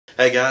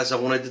Hey guys, I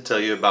wanted to tell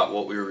you about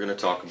what we were going to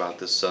talk about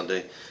this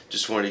Sunday.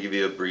 Just wanted to give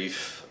you a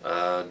brief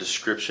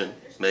description,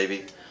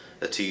 maybe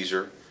a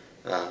teaser.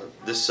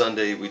 This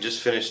Sunday we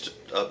just finished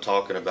up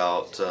talking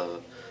about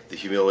the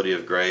humility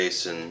of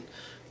grace, and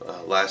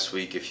last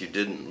week, if you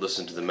didn't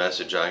listen to the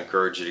message, I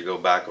encourage you to go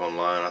back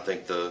online. I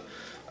think the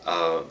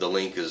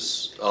link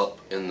is up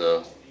in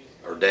the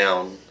or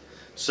down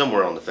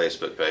somewhere on the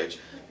Facebook page,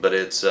 but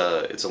it's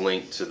a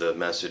link to the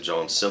message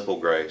on simple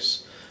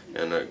grace,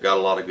 and got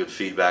a lot of good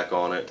feedback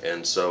on it,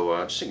 and so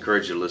I just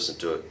encourage you to listen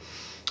to it.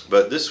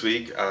 But this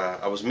week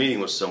I was meeting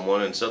with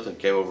someone, and something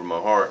came over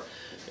my heart,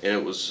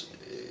 and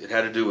it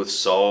had to do with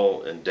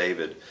Saul and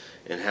David,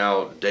 and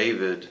how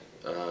David,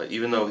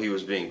 even though he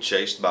was being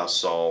chased by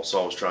Saul,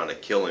 Saul was trying to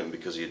kill him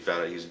because he had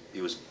found out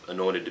he was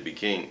anointed to be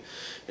king,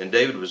 and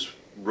David was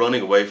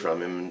running away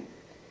from him.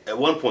 At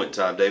one point in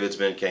time, David's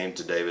men came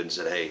to David and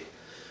said, "Hey,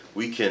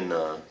 we can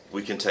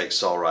take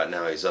Saul right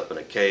now. He's up in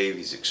a cave.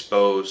 He's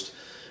exposed."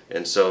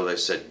 And so they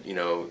said,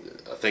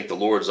 "I think the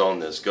Lord's on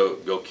this.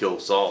 Go kill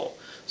Saul."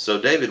 So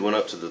David went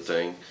up to the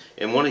thing,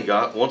 and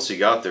once he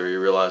got there, he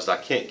realized, I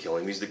can't kill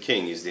him. He's the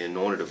king. He's the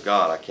anointed of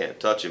God. I can't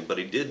touch him. But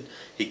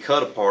he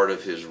cut a part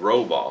of his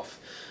robe off.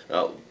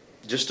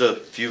 Just a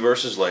few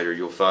verses later,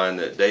 you'll find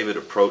that David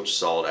approached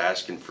Saul to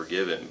ask him to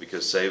forgive him,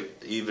 because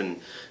even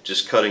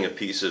just cutting a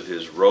piece of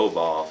his robe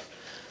off,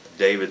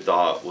 David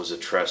thought was a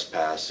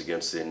trespass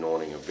against the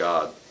anointing of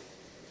God.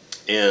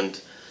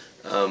 And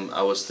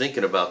I was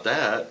thinking about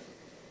that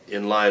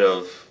in light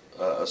of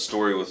a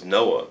story with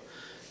Noah,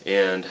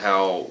 and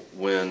how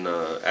when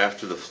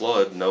after the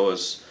flood,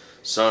 Noah's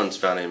sons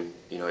found him,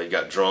 he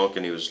got drunk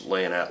and he was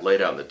laid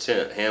out in the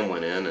tent. Ham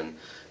went in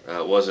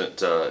and wasn't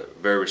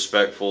very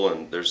respectful,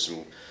 and there's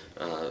some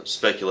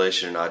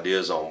speculation and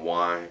ideas on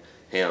why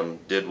Ham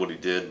did what he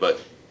did. But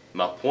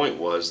my point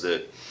was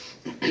that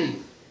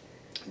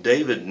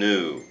David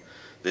knew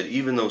that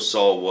even though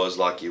Saul was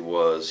like he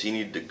was, he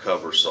needed to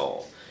cover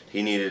Saul.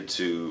 He needed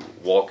to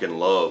walk in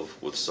love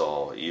with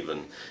Saul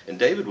even. And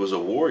David was a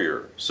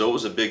warrior, so it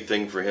was a big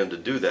thing for him to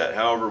do that.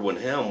 However, when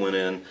Ham went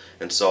in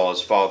and saw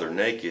his father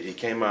naked, he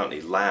came out and he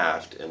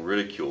laughed and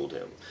ridiculed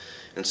him.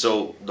 And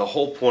so the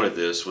whole point of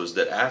this was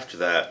that after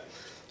that,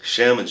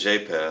 Shem and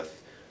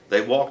Japheth,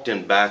 they walked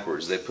in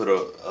backwards. They put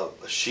a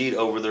sheet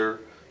over their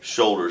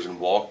shoulders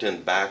and walked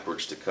in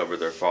backwards to cover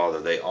their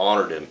father. They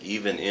honored him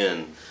even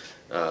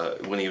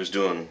when he was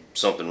doing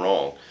something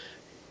wrong.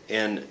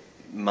 And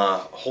my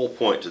whole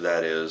point to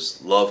that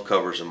is love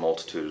covers a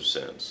multitude of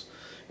sins.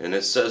 And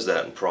it says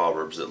that in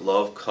Proverbs, that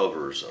love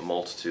covers a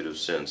multitude of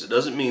sins. It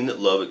doesn't mean that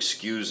love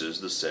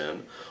excuses the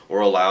sin or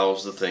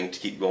allows the thing to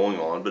keep going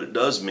on, but it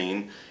does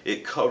mean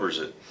it covers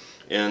it.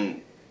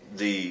 And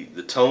the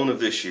tone of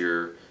this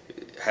year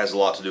has a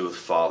lot to do with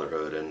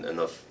fatherhood and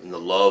the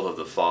love of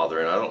the father.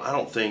 And I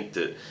don't think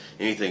that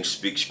anything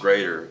speaks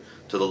greater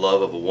to the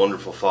love of a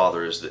wonderful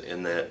father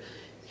in that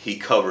he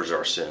covers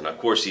our sin. Of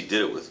course, he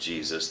did it with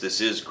Jesus.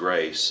 This is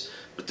grace,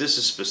 but this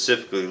is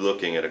specifically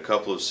looking at a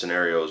couple of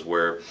scenarios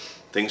where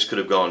things could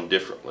have gone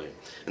differently.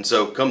 And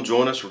so come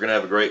join us. We're going to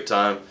have a great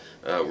time.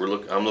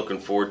 I'm looking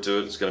forward to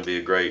it. It's going to be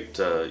a great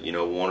 1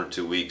 or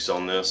 2 weeks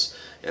on this,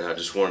 and I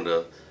just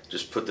wanted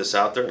to put this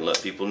out there and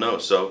let people know.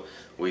 So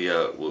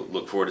we'll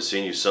look forward to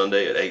seeing you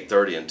Sunday at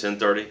 8:30 and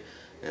 10:30,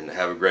 and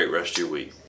have a great rest of your week.